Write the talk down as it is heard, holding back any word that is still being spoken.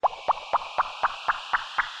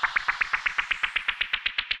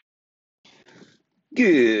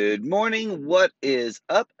Good morning. What is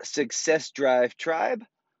up, Success Drive Tribe?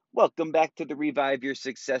 Welcome back to the Revive Your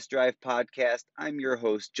Success Drive podcast. I'm your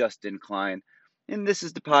host, Justin Klein, and this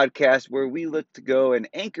is the podcast where we look to go and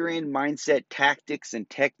anchor in mindset, tactics, and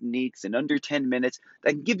techniques in under 10 minutes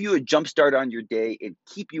that can give you a jump start on your day and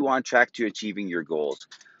keep you on track to achieving your goals.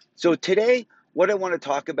 So today, what I want to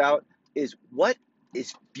talk about is what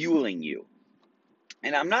is fueling you.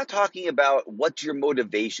 And I'm not talking about what's your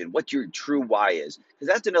motivation, what your true why is, because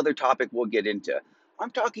that's another topic we'll get into. I'm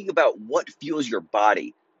talking about what fuels your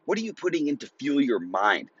body. What are you putting in to fuel your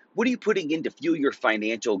mind? What are you putting in to fuel your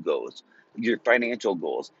financial goals?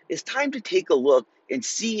 It's time to take a look and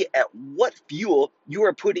see at what fuel you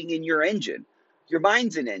are putting in your engine. Your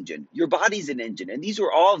mind's an engine, your body's an engine, and these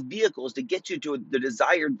are all vehicles to get you to the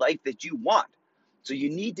desired life that you want. So you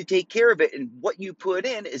need to take care of it, and what you put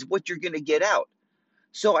in is what you're going to get out.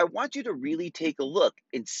 So I want you to really take a look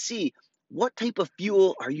and see what type of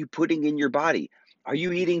fuel are you putting in your body? Are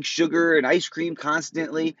you eating sugar and ice cream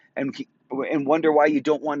constantly and wonder why you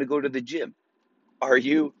don't want to go to the gym? Are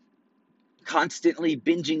you constantly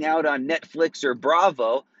binging out on Netflix or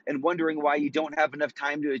Bravo and wondering why you don't have enough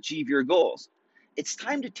time to achieve your goals? It's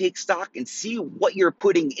time to take stock and see what you're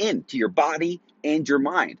putting into your body and your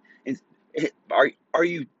mind. And are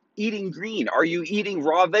you eating green? Are you eating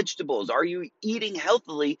raw vegetables? Are you eating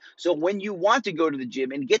healthily? So when you want to go to the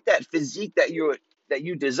gym and get that physique that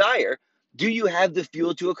you desire, do you have the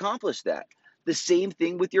fuel to accomplish that? The same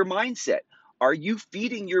thing with your mindset. Are you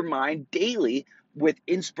feeding your mind daily with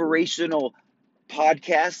inspirational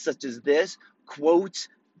podcasts such as this, quotes,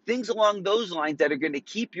 things along those lines that are going to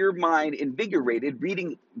keep your mind invigorated,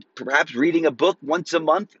 perhaps reading a book once a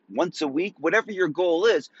month, once a week, whatever your goal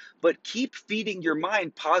is, but keep feeding your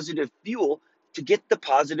mind positive fuel to get the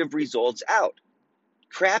positive results out.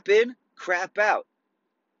 Crap in, crap out.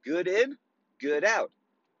 Good in, good out.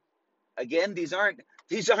 Again, these aren't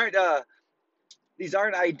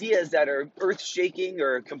ideas that are earth-shaking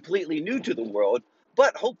or completely new to the world,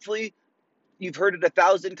 but hopefully you've heard it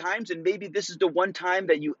 1,000 times, and maybe this is the one time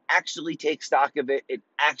that you actually take stock of it and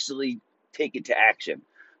actually take it to action.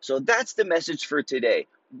 So that's the message for today.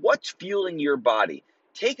 What's fueling your body?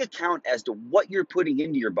 Take account as to what you're putting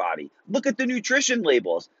into your body. Look at the nutrition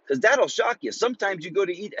labels, because that'll shock you. Sometimes you go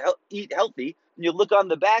to eat healthy, and you look on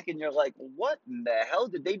the back, and you're like, what in the hell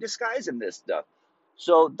did they disguise in this stuff?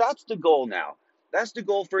 So that's the goal now. That's the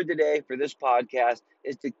goal for today, for this podcast,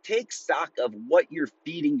 is to take stock of what you're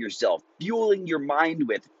feeding yourself, fueling your mind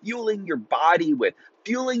with, fueling your body with,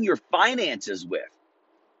 fueling your finances with.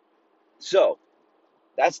 So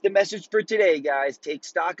that's the message for today, guys. Take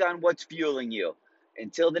stock on what's fueling you.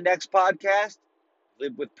 Until the next podcast,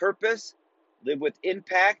 live with purpose, live with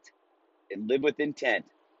impact, and live with intent.